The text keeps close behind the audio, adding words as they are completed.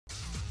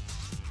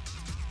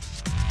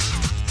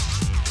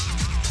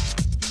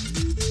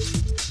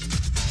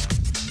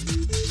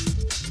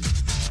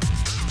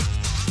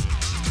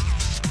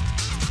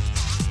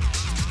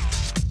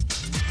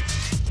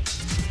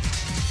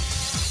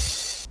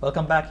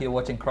Welcome back. You're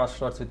watching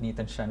CrossRoads with Neethan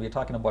and Shan. We're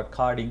talking about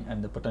carding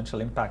and the potential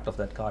impact of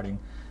that carding,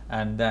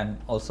 and then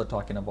also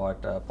talking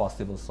about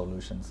possible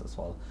solutions as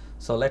well.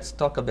 So let's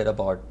talk a bit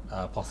about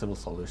possible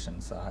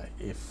solutions,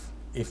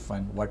 if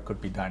and what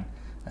could be done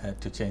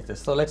to change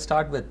this. So let's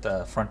start with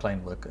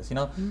frontline workers.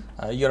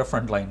 You're a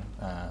frontline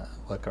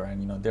worker,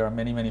 and there are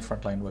many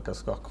frontline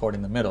workers caught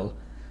in the middle,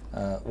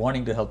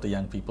 wanting to help the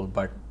young people,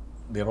 but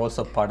they're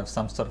also part of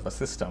some sort of a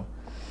system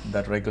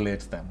that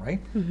regulates them,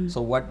 right? Mm-hmm. So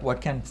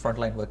what can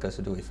frontline workers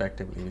do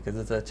effectively? Because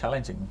it's a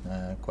challenging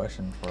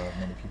question for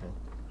many people.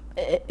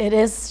 It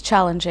is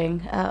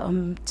challenging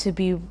to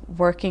be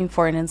working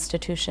for an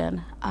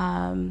institution.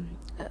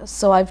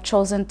 So I've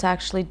chosen to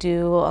actually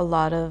do a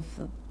lot of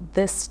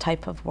this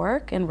type of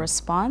work in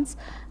response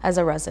as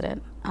a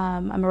resident.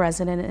 I'm a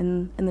resident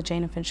in the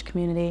Jane and Finch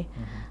community.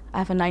 Mm-hmm. I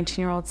have a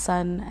 19-year-old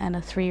son and a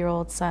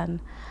 3-year-old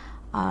son.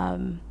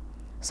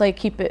 So I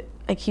keep it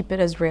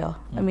as real.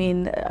 Mm-hmm. I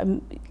mean,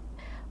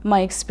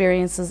 my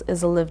experience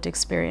is a lived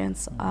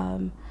experience.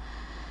 Mm-hmm.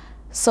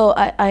 So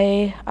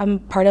I'm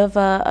part of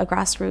a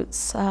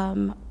grassroots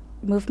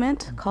movement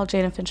mm-hmm. called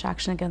Jane and Finch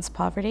Action Against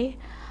Poverty.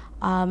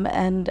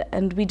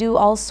 And we do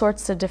all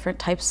sorts of different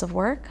types of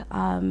work.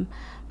 But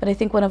I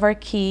think one of our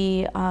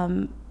key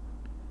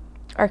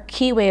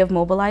way of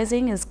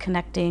mobilizing is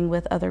connecting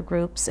with other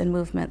groups and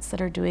movements that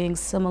are doing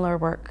similar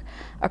work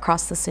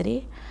across the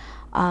city.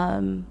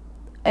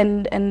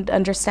 And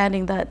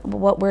understanding that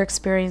what we're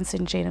experiencing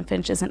in Jane and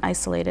Finch isn't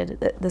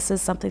isolated. This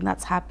is something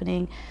that's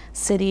happening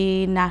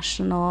city,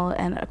 national,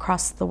 and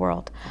across the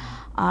world.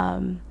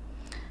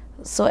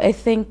 So I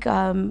think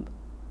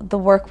the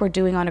work we're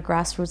doing on a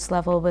grassroots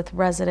level with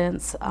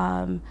residents,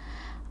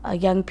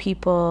 young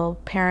people,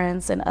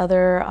 parents, and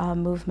other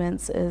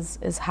movements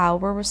is how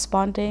we're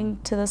responding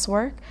to this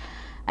work,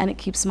 and it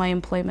keeps my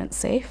employment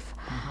safe.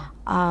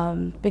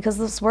 Because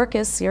this work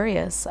is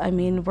serious. I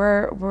mean,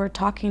 we're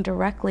talking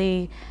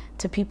directly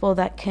to people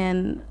that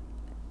can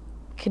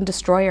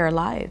destroy our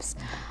lives.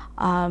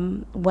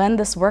 When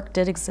this work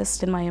did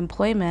exist in my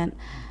employment,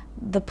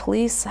 the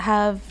police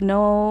have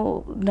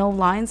no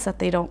lines that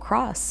they don't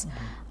cross.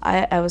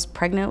 I was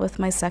pregnant with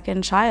my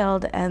second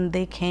child, and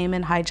they came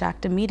and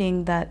hijacked a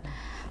meeting that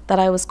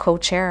I was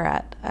co-chair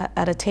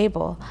at a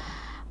table,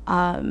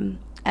 and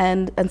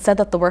said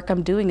that the work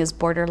I'm doing is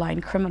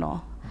borderline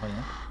criminal. Oh,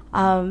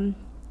 yeah.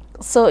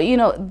 So,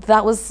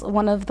 that was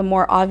one of the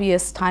more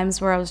obvious times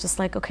where I was just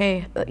like,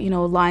 okay,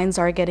 lines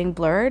are getting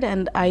blurred,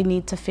 and I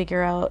need to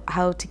figure out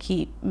how to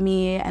keep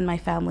me and my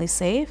family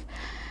safe.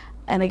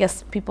 And I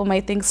guess people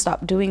might think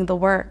stop doing the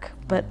work,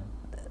 but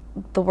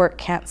the work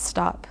can't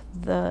stop.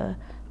 The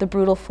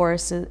brutal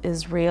force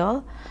is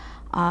real.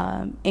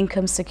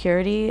 Income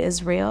security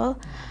is real.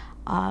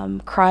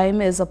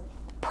 Crime is a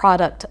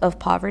product of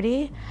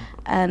poverty,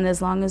 and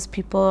as long as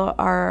people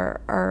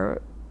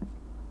are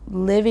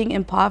living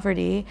in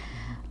poverty,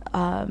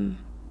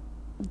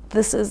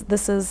 this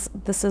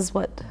is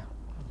what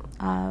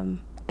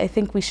I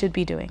think we should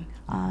be doing.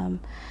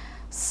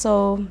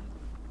 So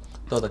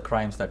the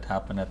crimes that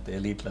happen at the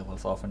elite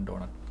levels often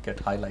don't get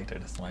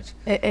highlighted as much.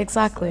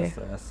 Exactly.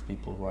 As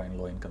people who are in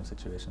low-income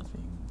situations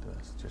being in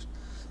the situation.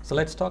 So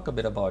let's talk a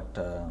bit about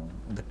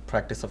the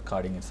practice of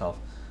carding itself.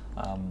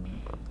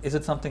 Is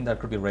it something that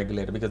could be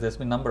regulated? Because there's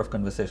been a number of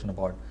conversation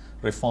about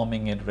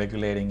reforming it,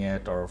 regulating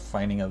it, or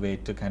finding a way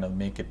to kind of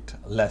make it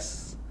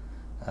less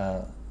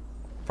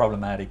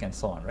problematic and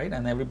so on, right?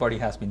 And everybody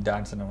has been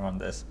dancing around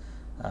this.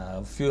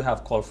 Few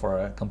have called for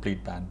a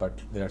complete ban, but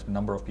there's a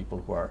number of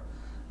people who are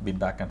been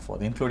back and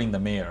forth, including the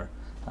mayor,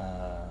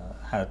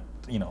 had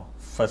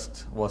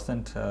first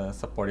wasn't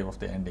supportive of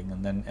the ending,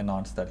 and then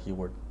announced that he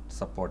would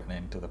support an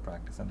end to the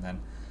practice, and then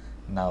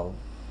now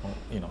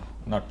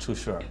not too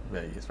sure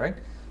where he is, right?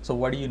 So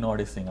what are you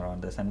noticing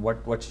around this, and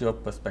what's your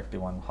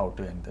perspective on how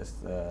to end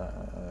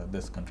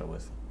this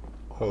controversy?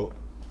 Well,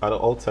 at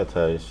the outset,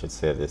 I should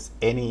say this: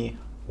 any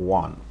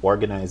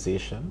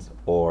organizations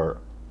or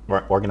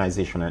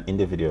organization and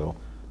individual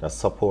that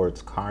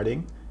supports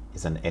carding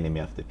is an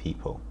enemy of the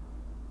people,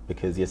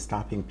 because you're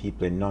stopping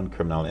people in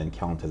non-criminal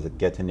encounters,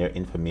 getting their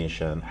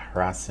information,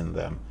 harassing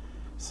them.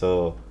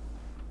 So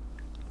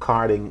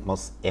carding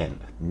must end.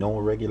 No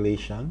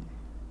regulation.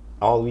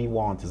 All we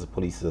want is the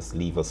police to just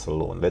leave us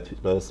alone. Let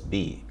us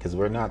be, because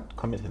we're not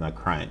committing a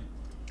crime.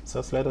 So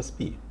just let us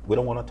be. We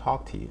don't want to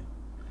talk to you.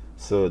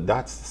 So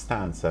that's the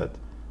stance that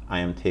I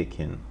am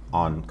taking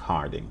on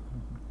carding.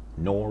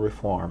 No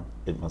reform,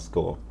 it must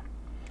go.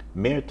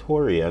 Mayor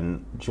Tory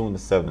on June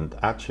 7th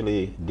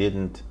actually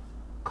didn't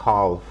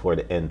call for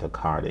the end to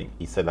carding.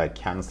 He said, I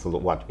cancel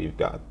what we've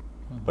got.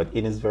 But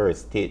in his very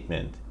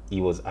statement, he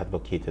was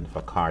advocating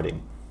for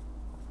carding,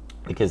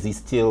 because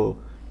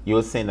he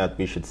was saying that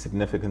we should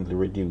significantly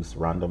reduce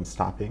random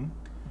stopping,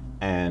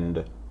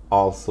 and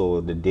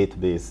also the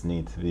database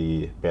needs to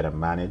be better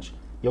managed.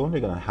 You're only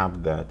going to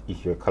have that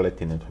if you're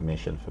collecting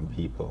information from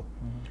people.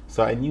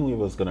 So I knew he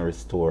was going to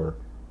restore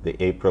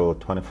the April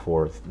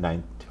 24th,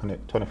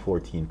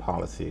 2014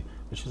 policy,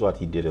 which is what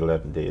he did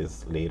 11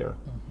 days later.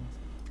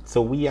 So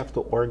we have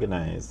to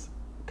organize,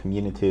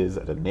 communities,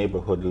 at the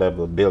neighborhood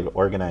level, build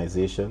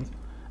organizations,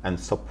 and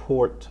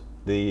support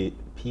the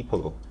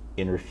people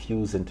in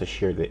refusing to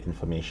share the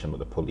information with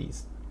the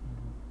police.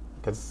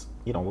 Because,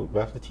 you know, we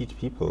have to teach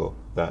people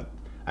that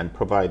and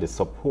provide the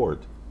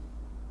support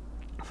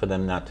for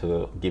them not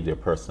to give their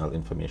personal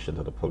information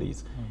to the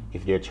police.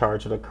 If they're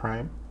charged with a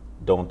crime,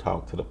 don't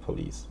talk to the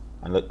police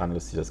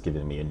unless you're just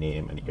giving me your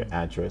name and your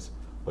address,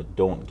 but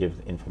don't give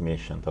the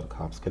information to the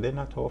cops because they're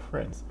not our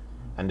friends.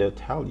 And they'll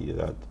tell you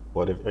that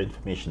whatever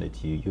information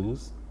that you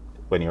use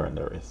when you're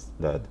under arrest,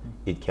 that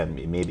it can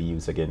be maybe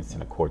used against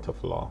in a court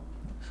of law.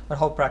 But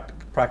how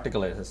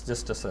practical it is,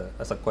 just as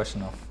a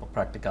question of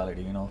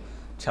practicality, you know,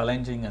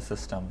 challenging a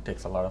system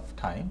takes a lot of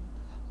time,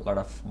 a lot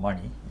of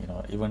money. You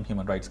know, even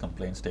human rights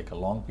complaints take a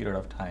long period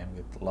of time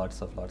with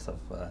lots of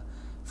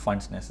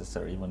funds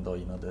necessary, even though,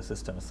 you know, the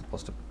system is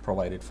supposed to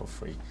provide it for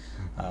free.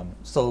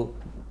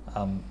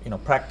 You know,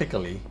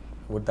 practically,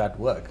 would that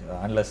work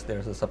unless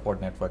there's a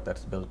support network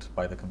that's built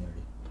by the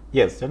community?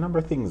 Yes, there are a number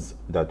of things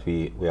that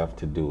we have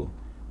to do.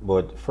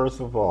 But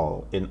first of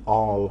all, in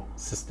all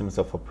systems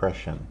of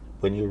oppression,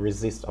 when you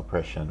resist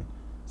oppression,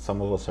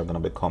 some of us are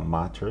going to become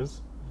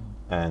martyrs,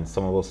 and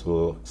some of us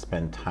will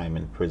spend time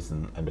in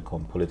prison and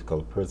become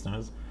political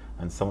prisoners,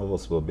 and some of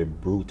us will be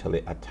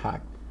brutally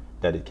attacked,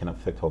 that it can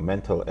affect our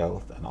mental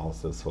health and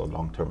also so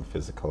long-term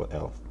physical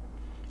health.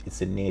 It's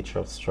the nature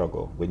of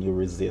struggle. When you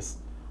resist,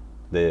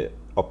 the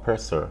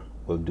oppressor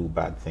will do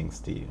bad things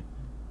to you.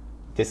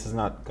 This is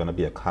not going to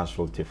be a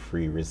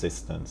casualty-free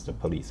resistance to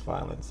police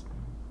violence.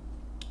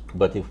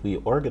 But if we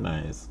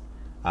organize,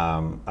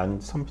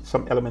 and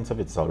some elements of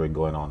it's already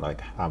going on,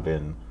 like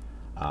having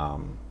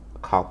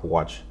cop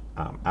watch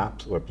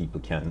apps where people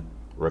can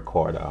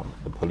record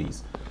the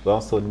police. We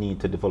also need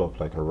to develop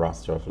like a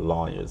roster of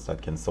lawyers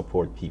that can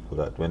support people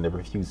that when they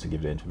refuse to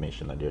give the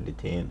information that they're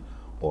detained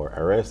or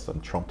arrested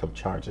on trumped up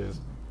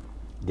charges,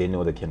 they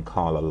know they can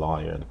call a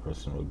lawyer and the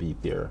person will be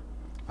there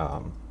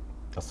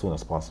as soon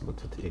as possible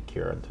to take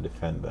care and to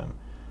defend them.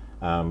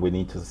 We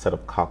need to set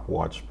up cop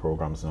watch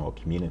programs in our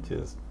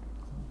communities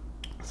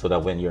so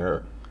that when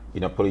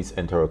police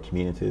enter our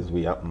communities,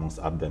 we must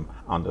have them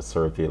under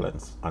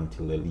surveillance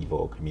until they leave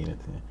our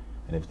community.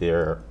 And if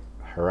they're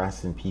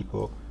harassing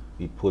people,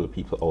 we pull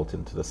people out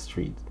into the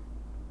street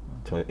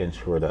to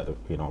ensure that,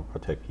 you know,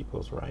 protect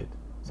people's rights.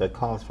 So it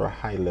calls for a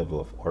high level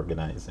of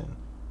organizing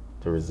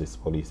to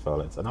resist police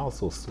violence and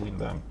also suing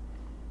them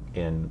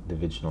in the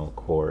divisional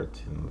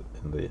court,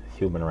 in the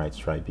human rights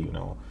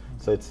tribunal.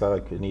 So it's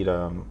like we need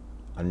a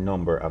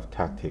number of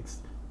tactics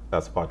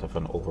as part of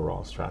an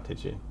overall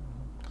strategy.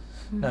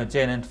 Now,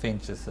 Jane and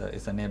Finch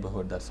is a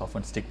neighborhood that's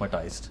often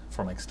stigmatized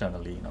from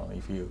externally.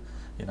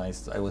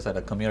 I was at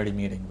a community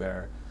meeting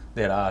where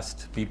they had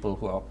asked people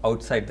who are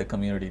outside the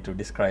community to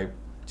describe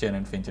Jane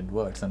and Finch in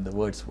words, and the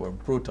words were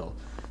brutal.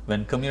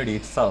 When community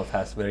itself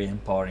has very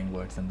empowering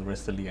words and the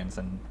resilience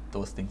and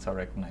those things are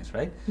recognized,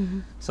 right?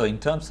 So in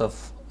terms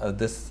of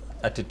this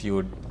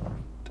attitude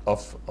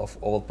of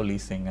all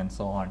policing and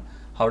so on,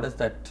 how does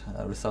that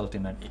result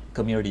in a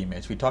community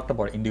image? We talked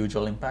about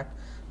individual impact,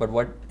 but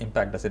what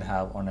impact does it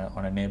have on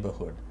a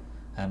neighborhood,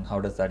 and how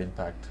does that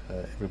impact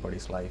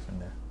everybody's life in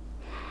there?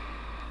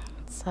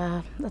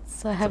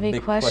 That's a heavy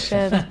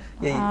question.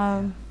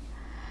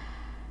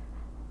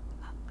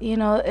 You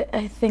know,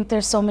 I think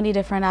there's so many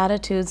different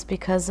attitudes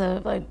because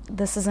of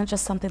this isn't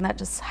just something that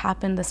just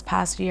happened this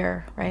past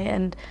year,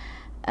 right?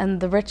 And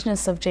the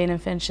richness of Jane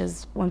and Finch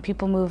is when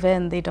people move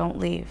in, they don't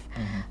leave.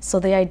 So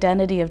the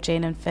identity of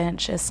Jane and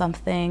Finch is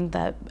something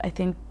that I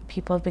think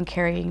people have been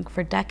carrying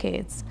for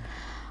decades.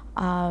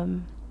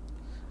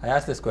 I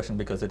ask this question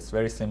because it's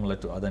very similar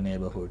to other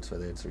neighborhoods,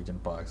 whether it's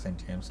Regent Park,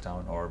 St.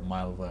 Jamestown, or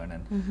Malvern,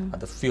 and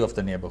the few of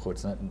the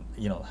neighborhoods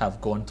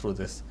have gone through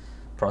this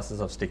process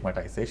of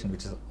stigmatization,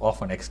 which is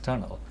often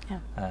external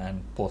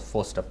and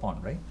forced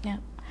upon, right? Yeah.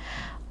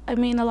 I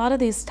mean, a lot of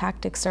these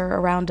tactics are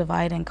around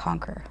divide and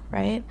conquer,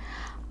 right?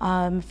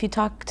 If you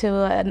talk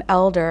to an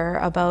elder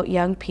about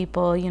young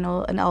people, you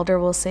know, an elder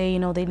will say, you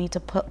know, they need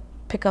to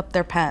pick up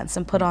their pants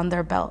and put on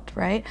their belt,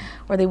 right?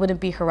 Or they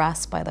wouldn't be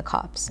harassed by the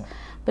cops.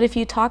 But if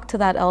you talk to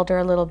that elder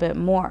a little bit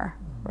more,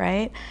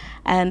 right,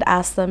 and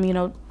ask them, you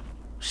know,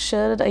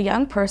 should a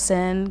young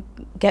person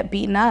get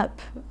beaten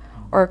up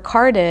or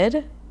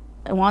carded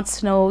and wants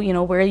to know, you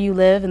know, where you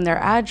live and their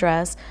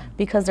address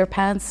because their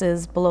pants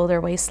is below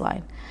their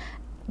waistline,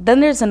 then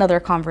there's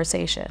another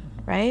conversation,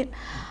 right?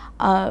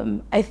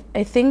 I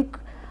think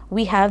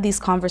we have these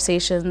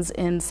conversations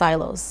in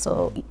silos.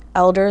 So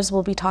elders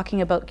will be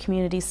talking about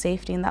community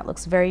safety, and that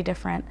looks very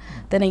different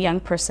than a young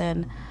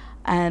person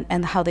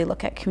and how they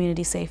look at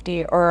community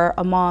safety, or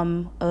a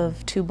mom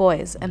of 2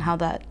 boys and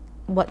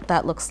what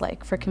that looks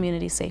like for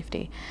community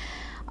safety.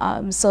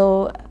 And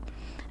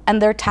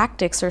their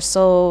tactics are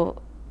so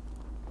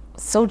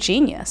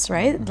genius,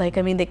 right? Like,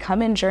 I mean, they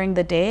come in during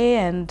the day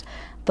and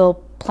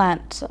they'll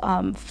plant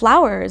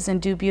flowers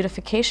and do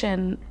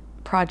beautification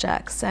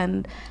projects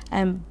and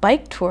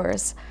bike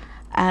tours,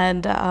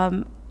 and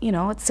you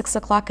know, at 6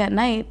 o'clock at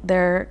night,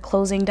 they're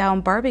closing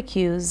down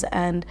barbecues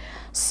and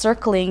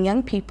circling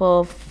young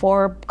people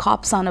for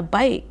cops on a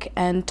bike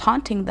and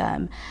taunting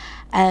them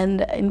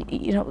and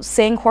you know,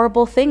 saying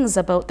horrible things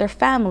about their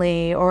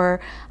family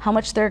or how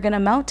much they're going to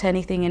amount to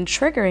anything and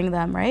triggering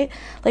them, right?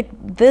 Like,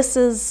 this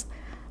is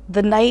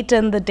the night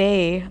and the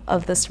day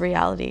of this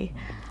reality.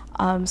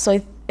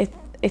 So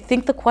I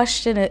think the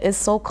question is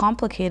so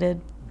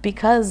complicated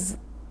because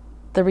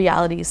the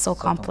reality is so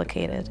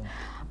complicated.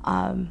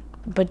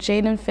 But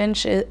Jaden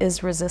Finch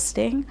is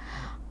resisting.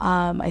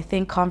 I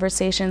think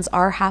conversations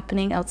are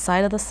happening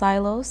outside of the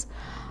silos.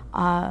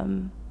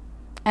 And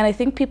I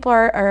think people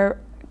are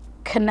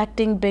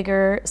connecting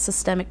bigger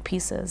systemic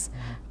pieces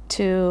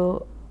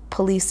to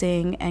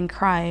policing and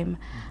crime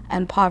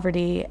and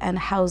poverty and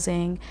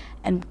housing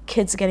and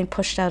kids getting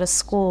pushed out of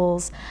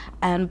schools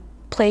and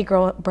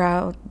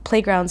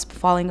playgrounds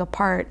falling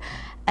apart,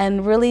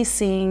 and really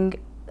seeing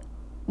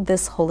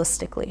this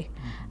holistically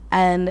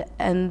and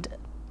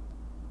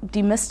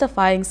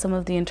demystifying some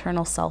of the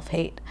internal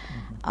self-hate.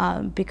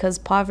 Because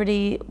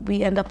poverty,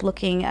 we end up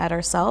looking at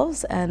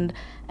ourselves and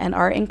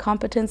our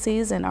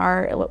incompetencies and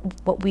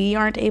what we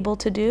aren't able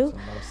to do. So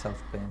a lot of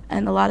self-blame.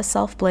 And a lot of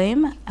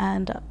self-blame.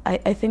 And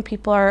I think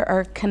people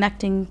are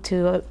connecting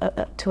to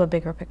a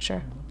bigger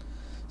picture.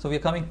 So we're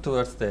coming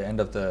towards the end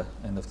of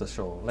the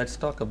show. Let's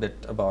talk a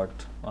bit about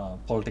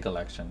political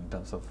action in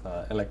terms of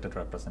elected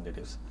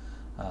representatives.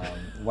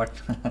 What?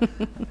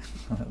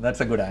 That's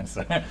a good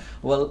answer.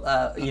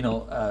 Well, you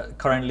know,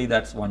 currently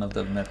that's one of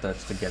the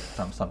methods to get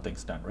some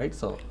things done, right?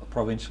 So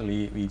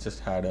provincially, we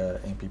just had a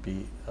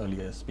MPP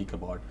earlier speak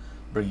about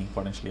bringing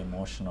potentially a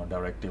motion or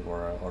directive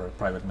or a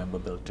private member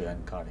bill to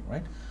end carding,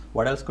 right?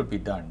 What else could be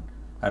done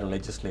at a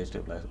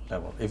legislative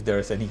level if there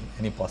is any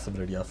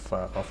possibility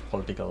of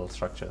political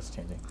structures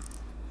changing?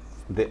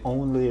 The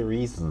only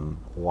reason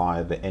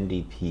why the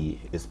NDP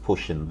is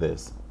pushing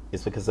this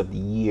is because of the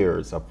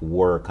years of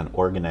work and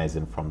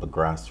organizing from the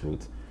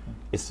grassroots.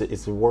 It's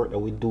the work that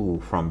we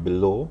do from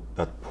below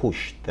that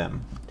pushed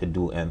them to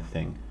do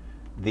anything.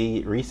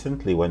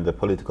 Recently, when the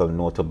political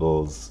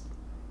notables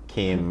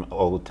came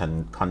out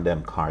and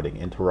condemned carding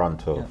in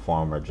Toronto,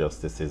 former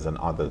justices and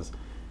others,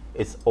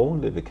 it's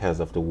only because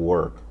of the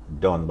work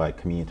done by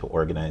community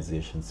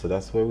organizations. So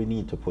that's where we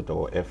need to put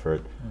our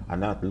effort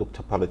and not look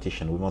to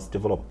politicians. We must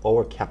develop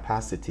our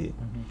capacity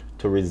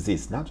to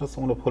resist, not just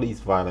on the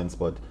police violence,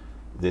 but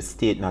the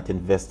state not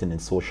investing in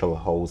social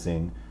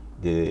housing.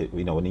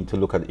 We need to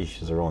look at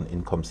issues around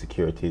income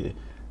security,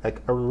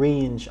 like a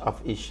range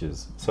of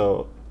issues.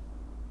 So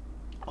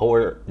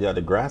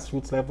the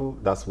grassroots level,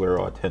 that's where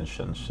our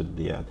attention should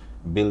be at,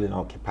 building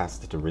our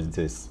capacity to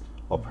resist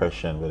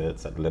oppression, whether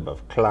it's at the level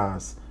of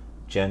class,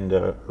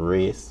 gender,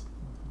 race.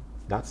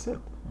 That's it.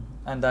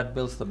 And that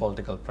builds the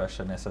political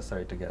pressure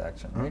necessary to get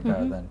action, right?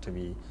 Rather than to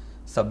be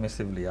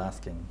submissively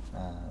asking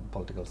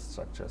political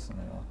structures.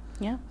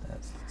 Yeah.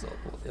 So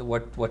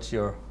what's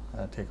your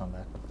take on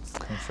that?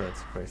 I'm sure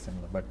it's very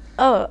similar, but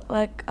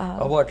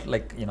about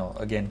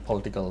again,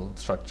 political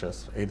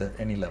structures, either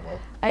any level.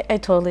 I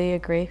totally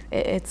agree.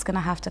 It's going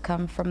to have to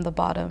come from the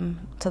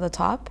bottom to the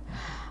top.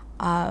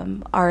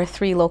 Our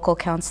 3 local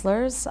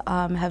councillors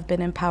have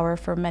been in power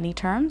for many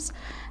terms,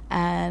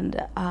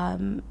 and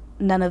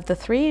none of the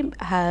 3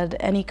 had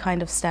any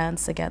kind of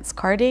stance against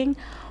carding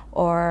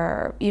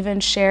or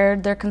even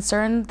shared their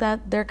concern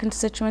that their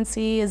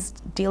constituency is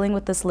dealing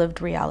with this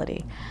lived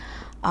reality.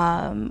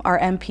 Our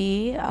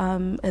MP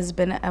has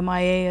been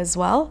MIA as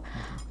well.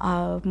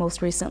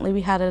 Most recently,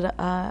 we had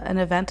an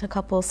event a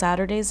couple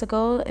Saturdays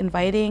ago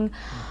inviting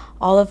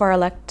all of our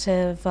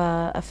elective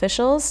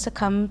officials to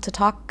come to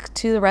talk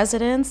to the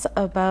residents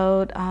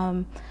about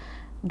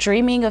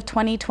dreaming of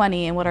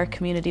 2020 and what our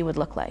community would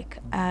look like.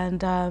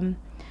 And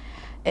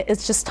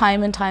it's just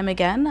time and time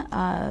again,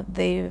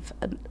 they've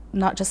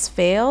not just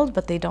failed,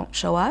 but they don't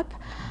show up.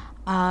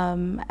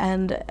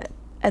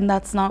 And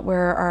that's not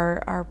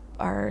where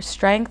our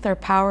strength, our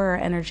power, our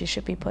energy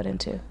should be put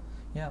into.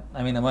 Yeah,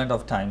 I mean, the amount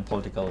of time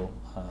political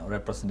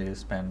representatives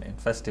spend in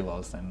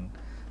festivals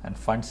and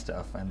fun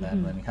stuff, and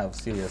then when you have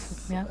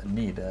serious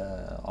need,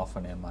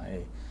 often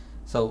MIA.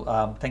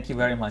 So thank you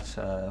very much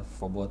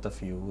for both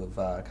of you.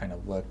 We've kind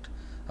of worked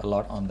a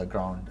lot on the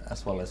ground,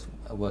 as well as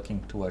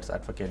working towards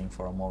advocating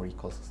for a more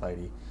equal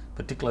society,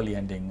 particularly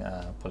ending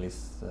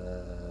police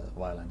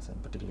violence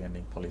and particularly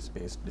ending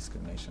police-based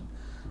discrimination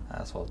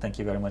as well. Thank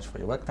you very much for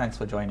your work. Thanks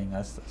for joining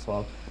us as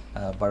well,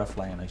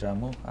 Butterfly and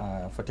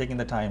Ajamu, for taking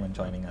the time and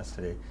joining us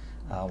today.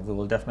 We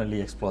will definitely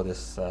explore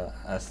this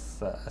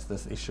as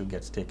this issue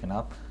gets taken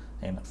up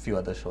in a few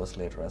other shows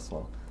later as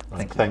well.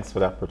 Thanks for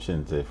the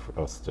opportunity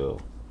for us to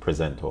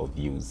present our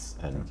views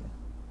and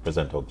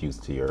present our views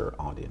to your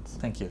audience.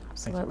 Thank you.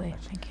 Absolutely.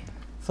 Thank you.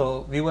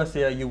 So viewers,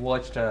 here you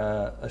watched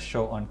a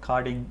show on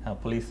carding,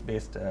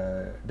 police-based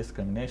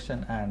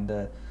discrimination,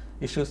 and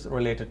issues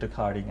related to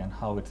carding and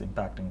how it's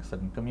impacting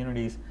certain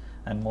communities,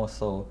 and more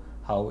so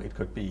how it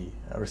could be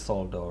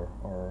resolved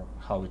or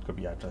how it could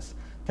be addressed.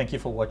 Thank you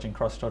for watching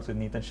CrossRoads with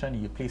Neethan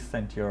Shan. You please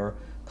send your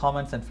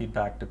comments and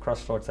feedback to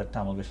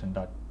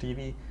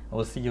crossroads@tamilvision.tv. And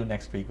we'll see you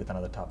next week with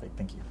another topic.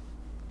 Thank you.